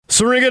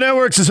Syringa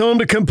Networks is home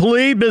to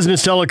complete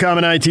business telecom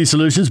and IT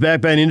solutions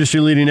backed by an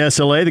industry-leading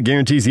SLA that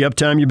guarantees the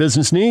uptime your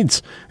business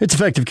needs. It's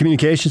effective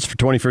communications for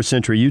 21st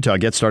century Utah.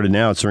 Get started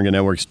now at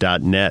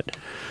syringanetworks.net.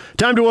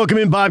 Time to welcome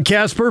in Bob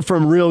Casper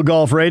from Real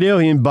Golf Radio.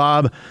 He and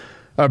Bob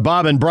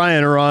and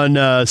Brian are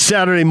on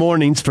Saturday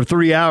mornings for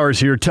 3 hours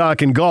here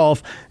talking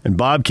golf. And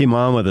Bob came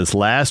on with us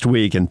last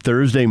week, and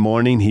Thursday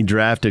morning he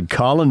drafted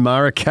Collin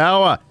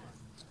Morikawa.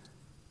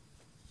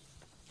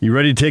 You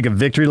ready to take a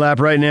victory lap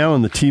right now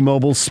on the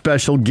T-Mobile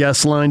special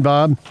guest line,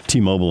 Bob?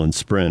 T-Mobile and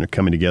Sprint are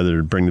coming together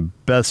to bring the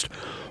best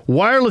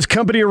wireless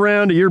company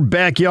around to your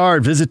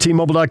backyard. Visit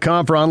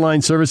T-Mobile.com for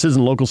online services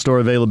and local store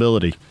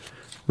availability.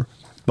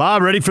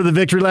 Bob, ready for the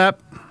victory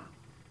lap?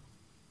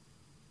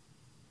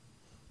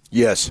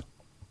 Yes.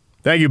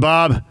 Thank you,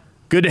 Bob.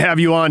 Good to have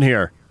you on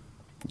here.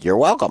 You're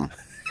welcome.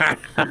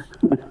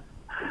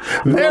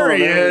 There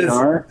he is.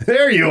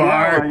 There you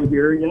are. I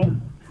hear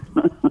you.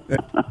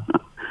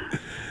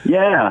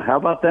 Yeah, how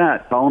about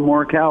that? Collin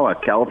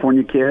Morikawa,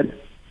 California kid,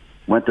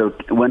 went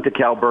to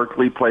Cal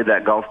Berkeley, played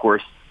that golf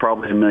course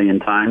probably a million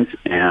times,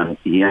 and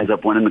he ends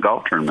up winning the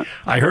golf tournament.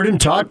 I heard him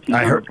talk.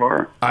 I heard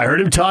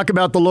him talk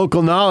about the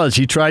local knowledge.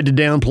 He tried to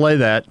downplay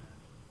that.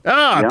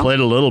 I played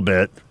a little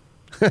bit.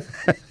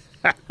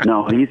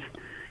 No,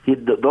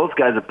 those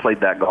guys have played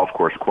that golf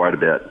course quite a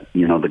bit.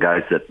 You know, the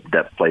guys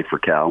that play for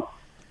Cal,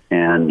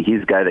 and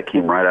he's a guy that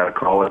came right out of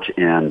college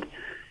and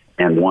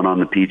won on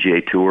the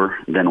PGA Tour,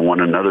 then won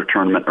another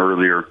tournament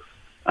earlier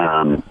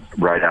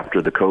right after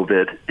the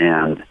COVID,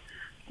 and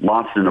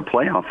lost in a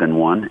playoff and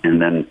won,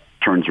 and then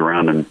turns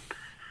around and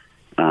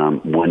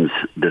wins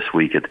this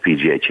week at the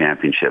PGA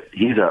Championship.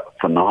 He's a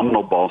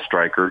phenomenal ball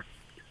striker.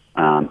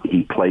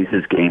 He plays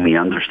his game. He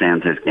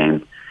understands his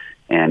game,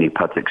 and he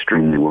putts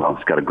extremely well.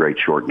 He's got a great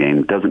short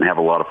game. Doesn't have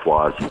a lot of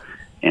flaws,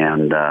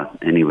 and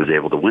he was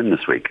able to win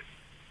this week.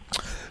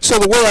 So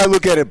the way I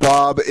look at it,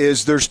 Bob,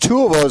 is there's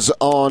two of us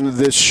on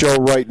this show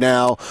right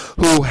now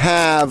who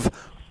have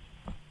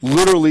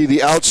literally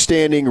the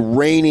outstanding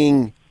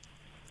reigning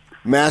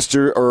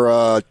master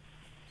or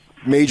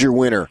major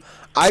winner.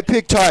 I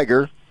picked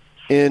Tiger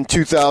in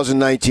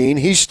 2019.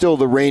 He's still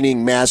the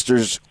reigning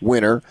Masters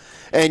winner,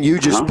 and you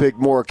just picked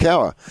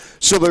Morikawa.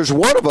 So there's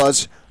one of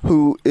us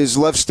who is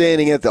left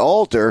standing at the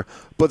altar,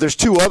 but there's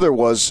two other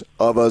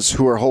of us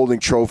who are holding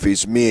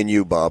trophies, me and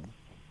you, Bob.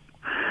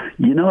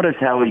 You notice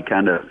how he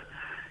kind of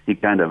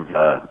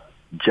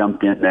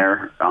jumped in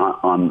there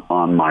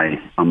on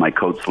my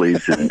coat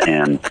sleeves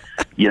and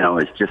you know,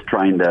 is just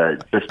trying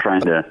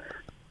to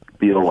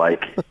feel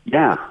like,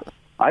 yeah,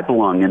 I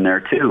belong in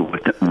there too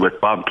with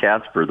Bob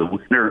Casper, the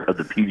winner of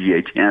the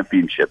PGA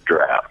Championship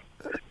draft.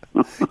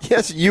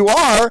 Yes, you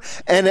are,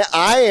 and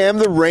I am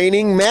the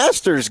reigning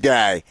Masters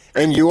guy,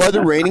 and you are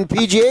the reigning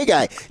PGA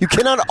guy. You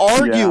cannot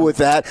argue with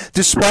that,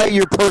 despite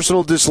your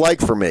personal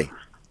dislike for me.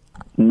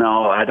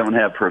 No, I don't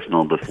have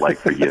personal dislike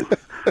for you.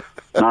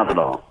 Not at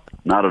all.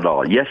 Not at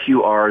all. Yes,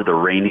 you are the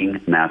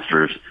reigning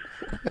Masters,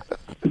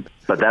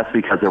 but that's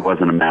because there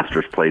wasn't a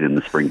Masters played in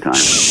the springtime.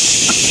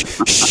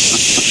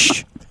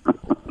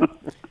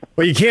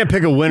 Well, you can't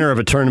pick a winner of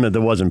a tournament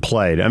that wasn't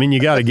played. I mean,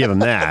 you got to give him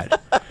that.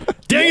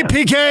 Dang it,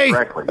 PK!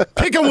 Correctly.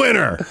 Pick a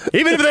winner,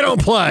 even if they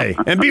don't play,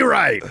 and be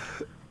right.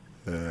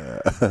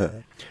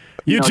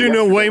 You two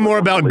know way more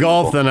about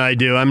golf than I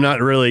do. I don't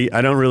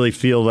really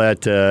feel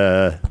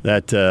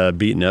that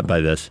beaten up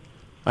by this.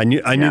 I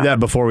knew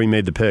that before we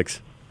made the picks.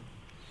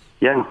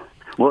 Yeah.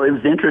 Well, it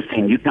was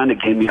interesting. You kind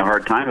of gave me a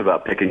hard time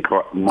about picking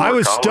Morikawa. I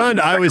was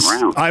stunned.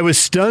 I was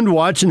stunned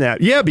watching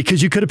that. Yeah,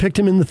 because you could have picked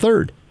him in the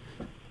third.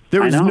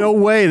 There was no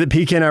way that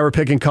PK and I were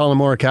picking Collin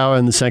Morikawa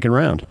in the second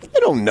round. I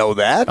don't know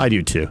that. I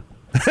do too.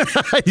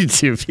 I do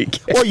too,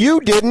 PK. Well,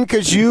 you didn't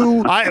because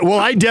you...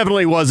 I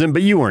definitely wasn't,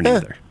 but you weren't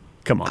either.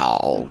 Come on.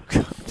 Oh,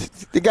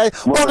 the guy...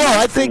 Well, no,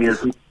 I think... Go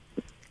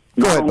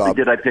ahead, Bob. Not only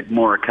did I pick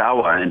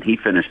Morikawa, and he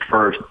finished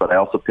first, but I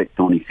also picked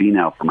Tony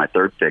Finau for my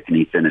third pick, and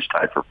he finished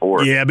tied for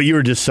fourth. Yeah, but you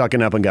were just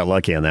sucking up and got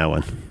lucky on that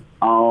one.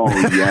 Oh,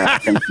 yeah.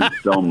 Thank you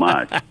so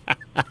much.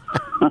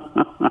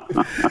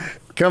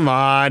 Come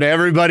on.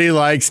 Everybody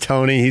likes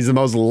Tony. He's the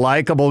most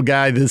likable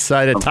guy this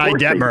side of Ty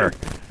Detmer.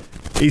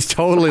 He's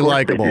totally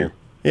likable.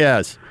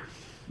 Yes.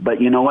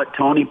 But you know what?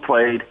 Tony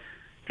played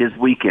his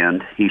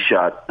weekend. He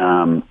shot,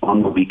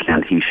 on the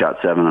weekend, he shot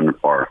 7 under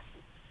par.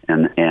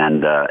 And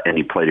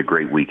he played a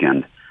great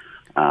weekend.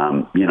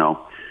 You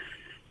know,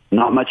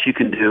 not much you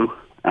can do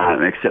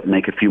except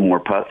make a few more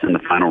putts in the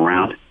final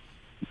round,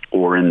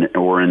 or in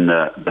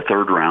the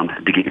third round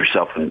to get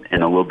yourself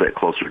in a little bit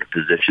closer to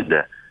position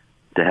to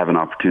have an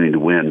opportunity to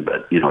win.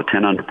 But you know,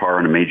 10 under par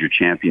in a major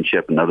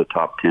championship, another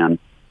top 10,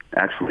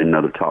 actually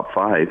another top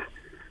 5.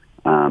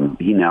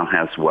 He now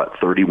has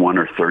 31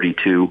 or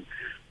 32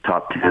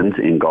 top 10s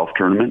in golf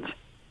tournaments,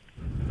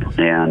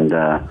 and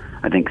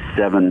I think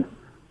seven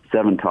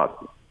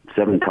top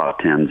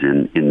 10s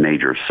in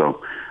majors.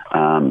 So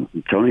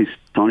Tony's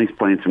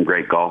playing some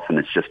great golf, and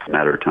it's just a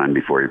matter of time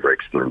before he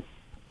breaks through.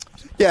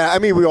 Yeah, I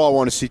mean, we all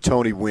want to see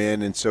Tony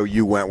win, and so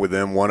you went with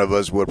him. One of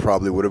us would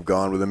have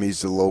gone with him.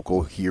 He's the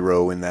local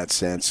hero in that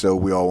sense, so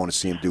we all want to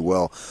see him do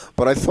well.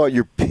 But I thought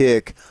your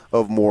pick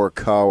of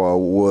Morikawa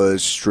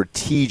was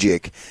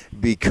strategic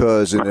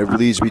because, and it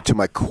leads me to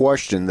my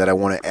question that I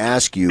want to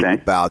ask you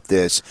about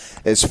this,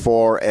 as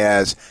far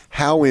as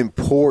how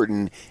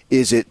important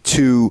is it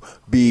to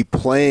be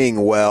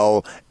playing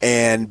well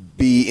and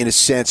be, in a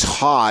sense,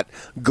 hot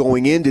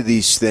going into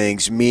these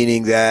things,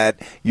 meaning that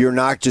you're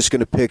not just going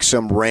to pick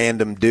some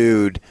random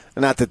dude,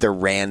 not that they're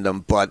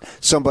random, but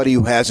somebody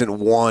who hasn't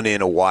won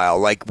in a while.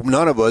 Like,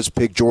 none of us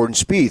picked Jordan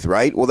Spieth,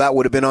 right? Well, that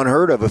would have been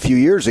unheard of a few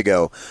years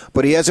ago,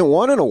 but he hasn't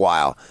won in a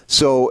while.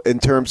 So in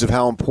terms of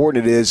how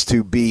important it is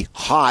to be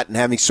hot and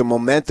having some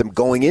momentum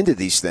going into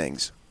these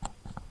things.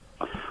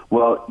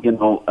 Well,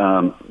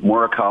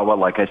 Morikawa,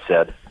 like I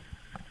said,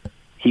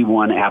 he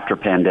won after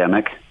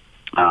pandemic,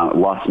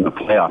 lost in the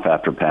playoff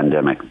after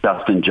pandemic.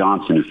 Dustin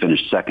Johnson, who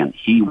finished second,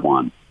 he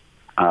won.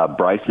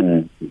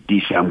 Bryson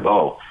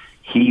DeChambeau,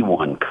 he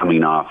won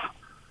coming off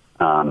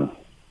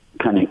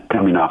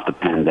the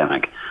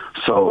pandemic.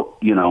 So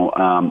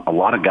a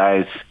lot of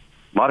guys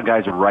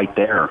are right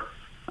there.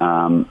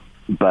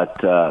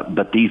 But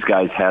these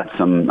guys had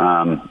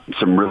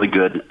some really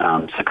good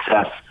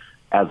success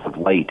as of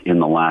late in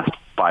the last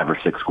 5 or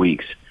 6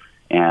 weeks,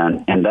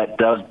 and that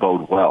does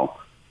bode well.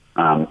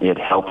 It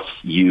helps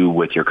you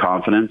with your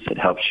confidence. It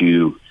helps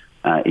you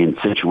in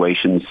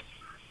situations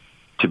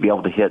to be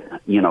able to hit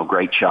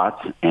great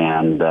shots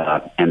and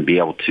be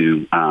able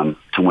to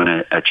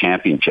win a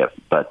championship.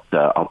 But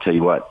I'll tell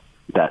you what,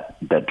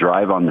 that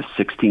drive on the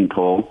 16th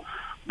hole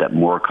that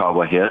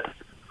Morikawa hit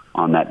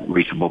on that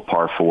reachable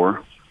par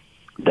 4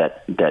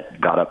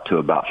 that got up to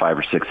about 5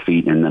 or 6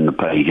 feet, and then the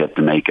putt he hit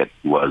to make it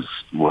was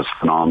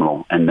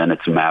phenomenal. And then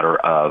it's a matter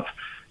of,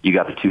 you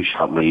got a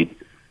 2-shot lead.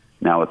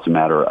 Now it's a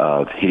matter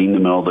of hitting the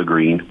middle of the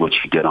green, which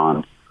he did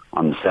on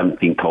the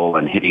 17th hole,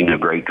 and hitting a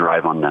great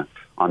drive on the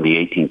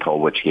 18th hole,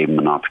 which gave him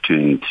an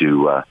opportunity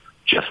to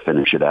just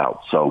finish it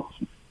out. So,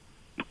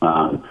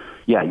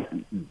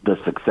 the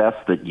success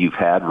that you've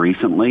had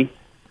recently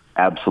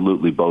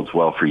absolutely bodes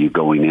well for you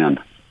going in.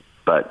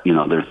 But,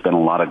 there's been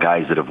a lot of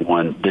guys that have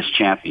won this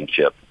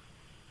championship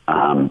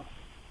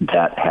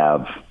that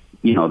have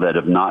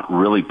not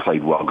really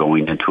played well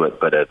going into it,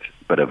 but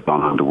have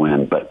gone on to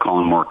win. But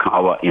Collin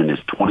Morikawa, in his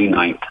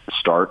 29th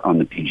start on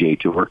the PGA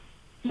Tour,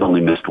 he's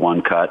only missed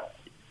 1 cut,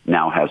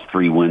 now has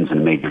 3 wins in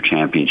a major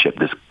championship.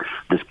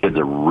 This kid's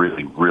a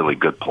really, really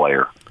good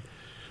player.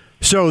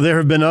 So there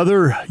have been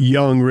other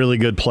young, really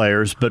good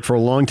players, but for a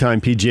long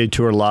time, PGA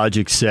Tour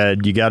logic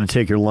said you got to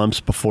take your lumps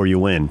before you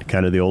win,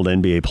 kind of the old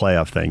NBA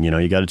playoff thing. You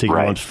got to take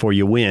your lumps before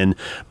you win,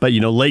 but,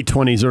 late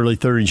 20s, early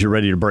 30s, you're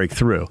ready to break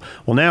through.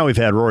 Well, now we've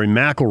had Rory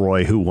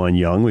McIlroy, who won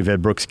young. We've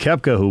had Brooks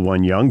Koepka, who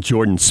won young.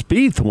 Jordan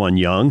Spieth won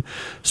young.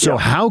 So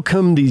how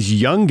come these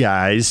young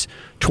guys,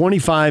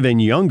 25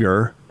 and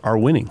younger, are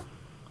winning?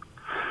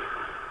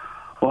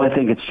 Well, I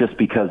think it's just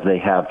because they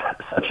have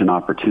such an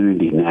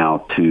opportunity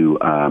now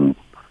to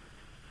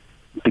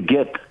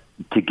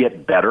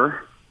get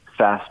better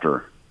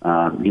faster.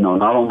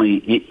 Not only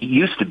it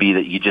used to be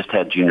that you just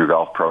had junior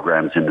golf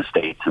programs in the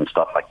States and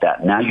stuff like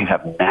that. Now you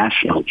have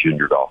national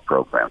junior golf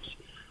programs.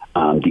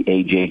 The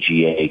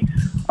AJGA.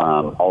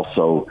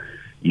 Also,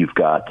 you've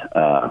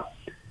got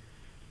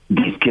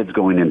these kids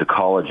going into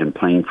college and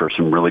playing for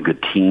some really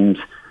good teams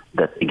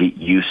that they get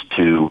used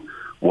to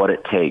what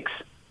it takes.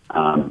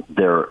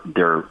 They're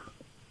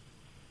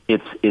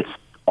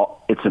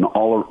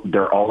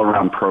all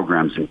around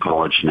programs in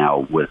college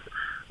now with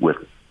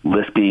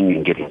lifting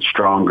and getting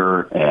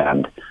stronger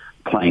and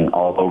playing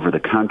all over the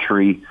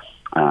country,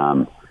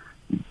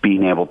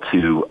 being able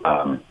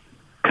to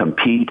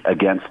compete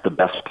against the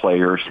best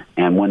players.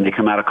 And when they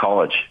come out of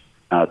college,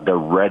 they're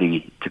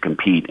ready to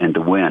compete and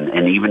to win.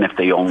 And even if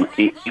they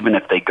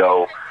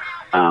go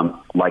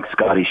like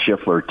Scotty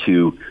Scheffler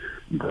to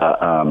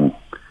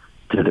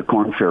the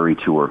Korn Ferry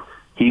Tour.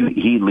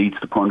 He leads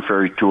the Korn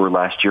Ferry Tour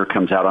last year,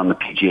 comes out on the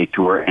PGA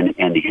Tour, and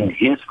in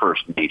his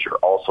first major,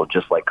 also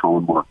just like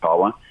Collin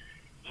Morikawa,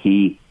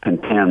 he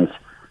contends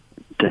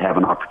to have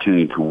an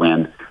opportunity to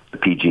win the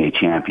PGA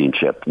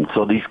Championship. And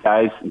so these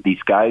guys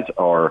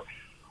are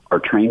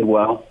trained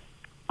well,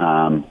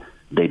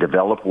 they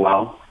develop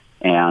well,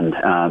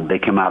 and they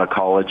come out of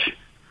college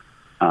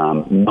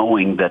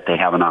knowing that they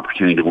have an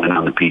opportunity to win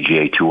on the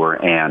PGA Tour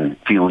and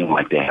feeling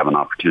like they have an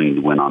opportunity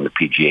to win on the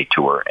PGA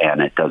Tour,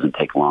 and it doesn't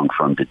take long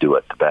for them to do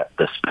it,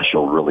 the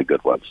special, really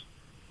good ones.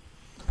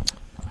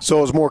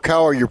 So is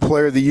Morikawa your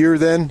player of the year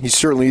then? He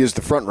certainly is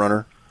the front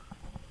runner.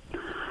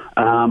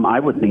 I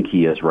would think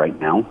he is right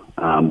now.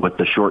 With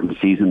the shortened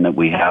season that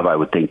we have, I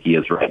would think he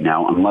is right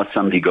now, unless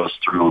somebody goes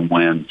through and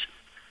wins.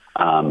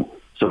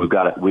 So we've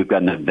got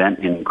an event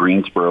in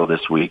Greensboro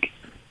this week.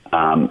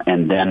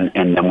 And then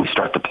we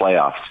start the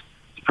playoffs.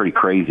 It's pretty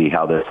crazy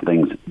how this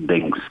thing's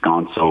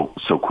gone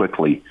so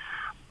quickly.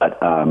 But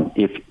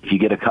if you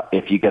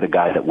get a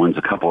guy that wins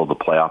a couple of the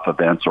playoff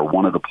events or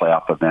one of the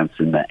playoff events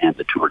and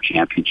the Tour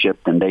Championship,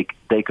 then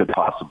they could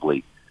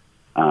possibly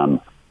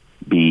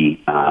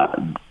be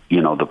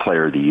the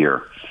player of the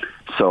year.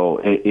 So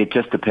it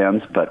just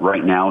depends. But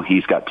right now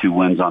he's got 2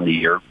 wins on the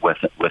year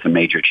with a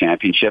major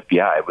championship.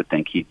 Yeah, I would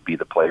think he'd be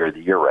the player of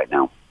the year right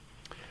now.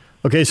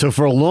 Okay, so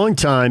for a long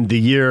time, the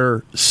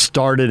year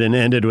started and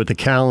ended with the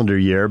calendar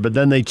year, but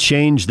then they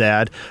changed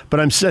that. But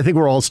I think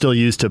we're all still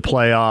used to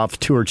playoff,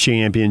 tour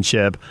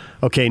championship.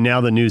 Okay,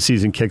 now the new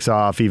season kicks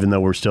off, even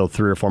though we're still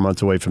 3 or 4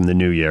 months away from the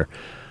new year.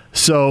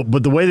 So,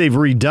 but the way they've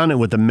redone it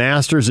with the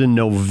Masters in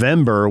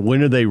November,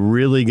 when are they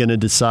really going to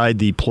decide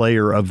the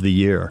player of the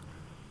year?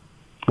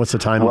 What's the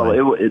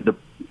timeline? Well,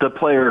 the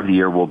player of the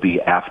year will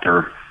be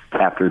after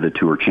the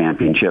tour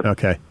championship.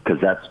 Okay, because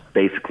that's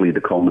basically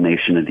the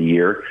culmination of the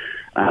year.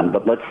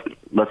 But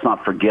let's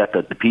not forget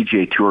that the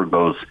PGA Tour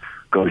goes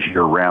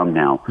year round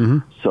now. Mm-hmm.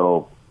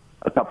 So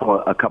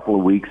a couple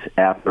of weeks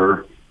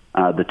after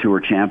the Tour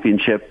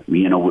Championship,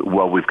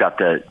 we've got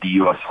the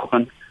U.S.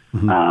 Open,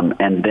 mm-hmm.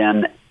 and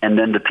then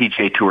the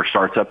PGA Tour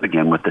starts up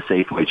again with the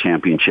Safeway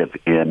Championship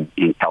in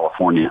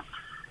California,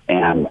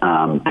 and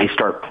they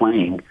start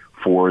playing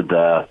for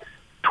the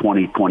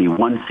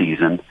 2021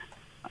 season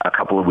a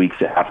couple of weeks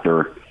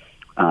after,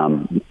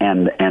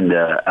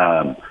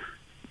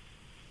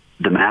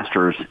 the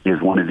Masters is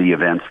one of the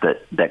events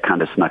that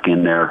kind of snuck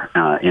in there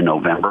in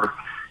November,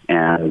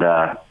 and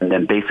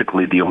then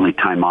basically the only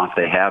time off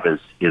they have is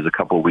a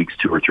couple of weeks,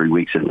 2 or 3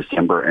 weeks in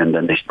December, and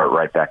then they start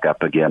right back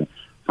up again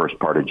first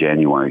part of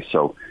January.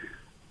 So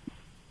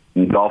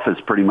golf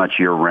is pretty much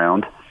year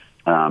round.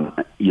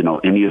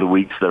 Any of the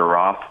weeks that are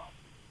off,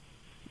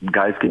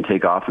 guys can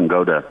take off and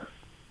go to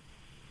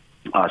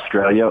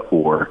Australia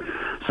or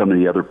some of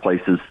the other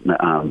places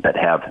that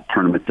have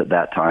tournaments at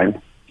that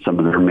time. Some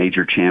of their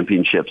major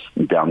championships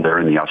down there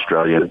on the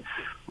Australian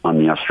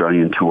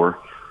tour.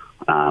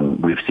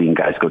 We've seen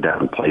guys go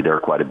down and play there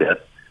quite a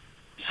bit.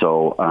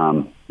 So,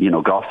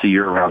 golf's a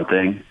year-round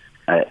thing.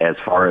 As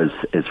far as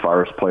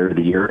player of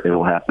the year,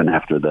 it'll happen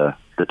after the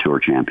tour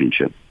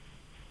championship.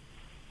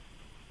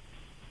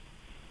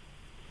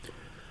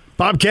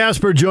 Bob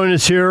Casper joined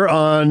us here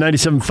on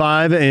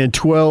 97.5 and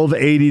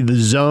 1280 The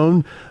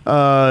Zone.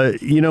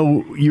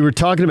 You were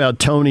talking about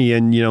Tony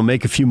and,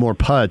 make a few more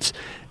putts.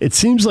 It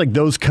seems like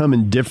those come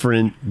in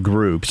different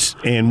groups.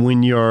 And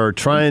when you're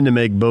trying to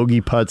make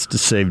bogey putts to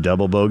save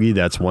double bogey,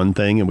 that's one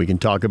thing, and we can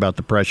talk about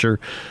the pressure.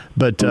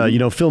 But,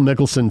 Phil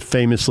Mickelson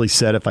famously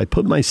said, if I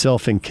put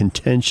myself in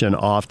contention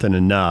often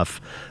enough,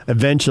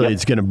 eventually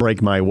it's going to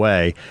break my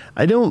way.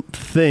 I don't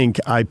think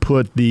I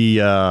put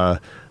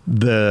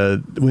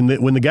when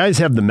the guys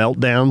have the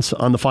meltdowns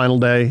on the final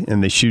day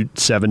and they shoot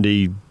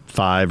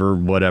 75 or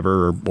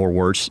whatever or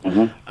worse,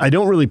 mm-hmm. I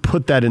don't really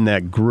put that in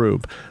that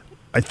group.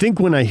 I think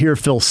when I hear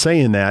Phil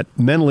saying that,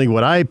 mentally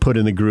what I put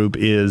in the group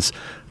is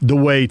the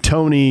way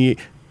Tony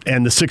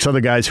and the 6 other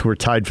guys who were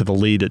tied for the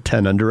lead at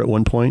 10 under at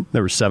one point,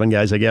 there were 7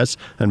 guys, I guess,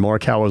 and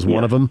Morikawa was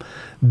one of them.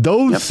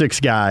 Those 6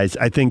 guys,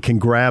 I think, can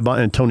grab on,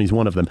 and Tony's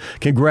one of them,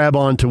 can grab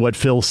on to what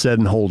Phil said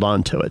and hold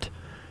on to it.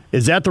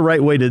 Is that the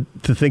right way to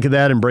think of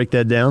that and break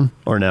that down,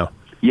 or no?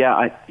 Yeah,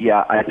 I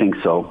think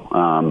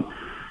so.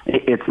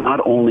 It's not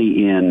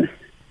only in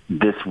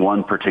this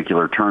one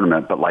particular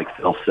tournament, but like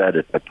Phil said,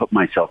 if I put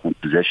myself in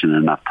position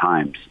enough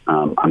times,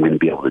 I'm going to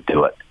be able to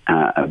do it.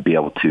 I'll be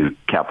able to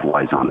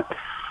capitalize on it.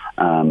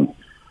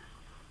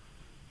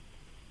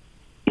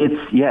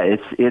 It's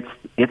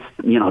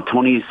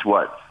Tony's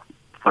what,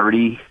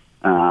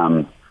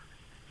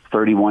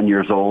 31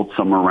 years old,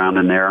 somewhere around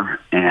in there,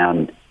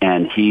 and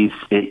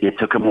it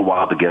took him a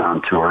while to get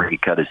on tour. He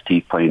cut his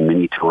teeth playing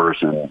mini tours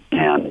and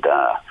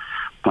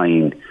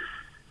playing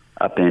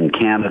up in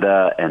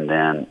Canada, and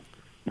then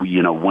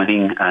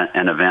winning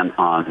an event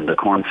on the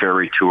Korn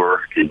Ferry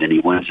Tour, and then he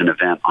wins an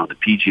event on the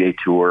PGA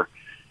Tour,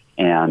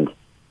 and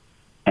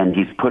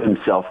he's put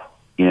himself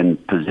in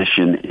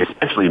position,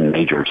 especially in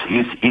majors.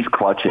 He's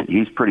clutch.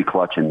 He's pretty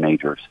clutch in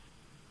majors.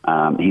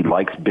 He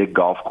likes big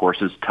golf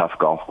courses, tough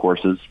golf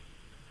courses.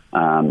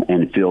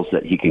 And feels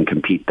that he can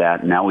compete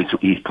that. Now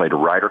he's played a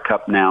Ryder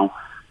Cup now.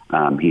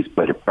 He's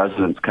played a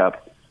President's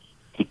Cup.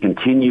 He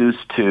continues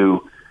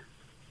to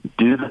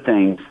do the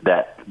things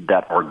that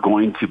are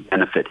going to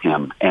benefit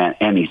him,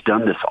 and he's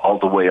done this all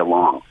the way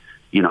along.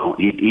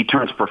 He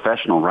turns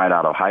professional right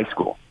out of high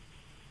school.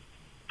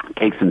 It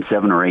takes him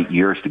 7 or 8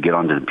 years to get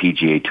onto the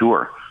PGA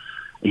Tour.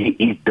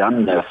 He's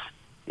done this.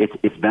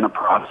 It's been a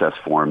process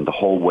for him the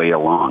whole way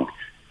along.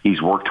 He's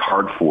worked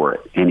hard for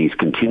it, and he's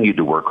continued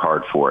to work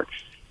hard for it.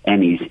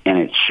 And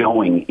it's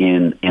showing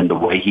in the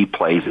way he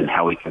plays and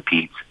how he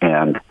competes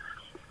and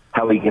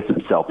how he gets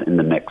himself in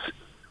the mix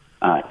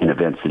in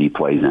events that he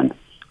plays in.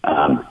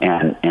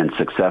 And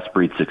success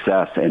breeds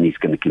success, and he's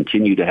going to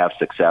continue to have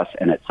success.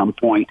 And at some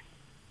point,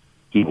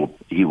 he will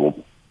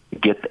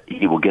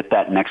get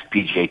that next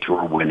PGA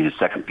Tour win, his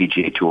second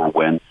PGA Tour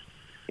win.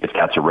 If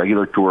that's a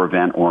regular tour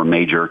event or a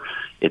major,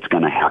 it's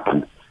going to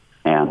happen.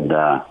 And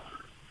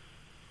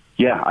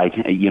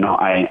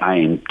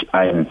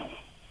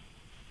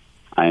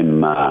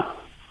I'm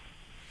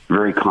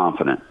very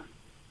confident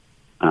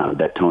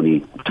that Tony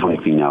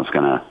Finau is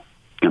going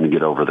to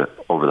get over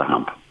the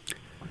hump.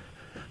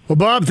 Well,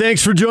 Bob,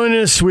 thanks for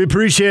joining us. We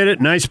appreciate it.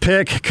 Nice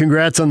pick.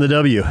 Congrats on the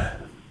W.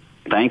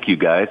 Thank you,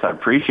 guys. I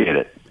appreciate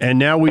it. And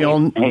now we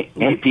all... Hey,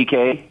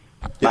 PK,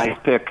 nice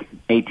pick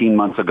 18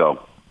 months ago.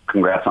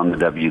 Congrats on the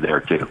W there,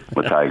 too,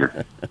 with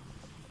Tiger.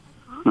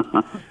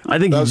 I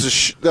think that was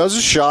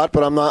a shot,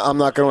 but I'm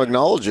not going to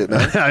acknowledge it,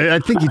 man. I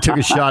think you took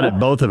a shot at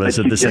both of us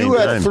at the same time. You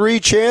had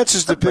 3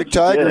 chances to pick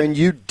Tiger, and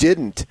you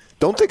didn't.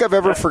 Don't think I've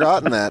ever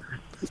forgotten that.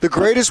 The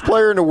greatest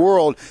player in the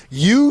world,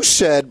 you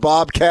said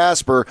Bob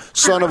Casper,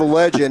 son of a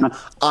legend,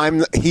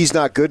 he's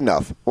not good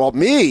enough. Well,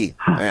 me,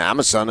 man, I'm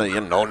a son of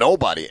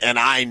nobody, and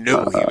I knew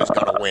he was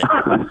going to win.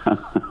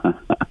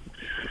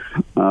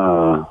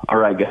 All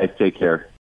right, guys, take care.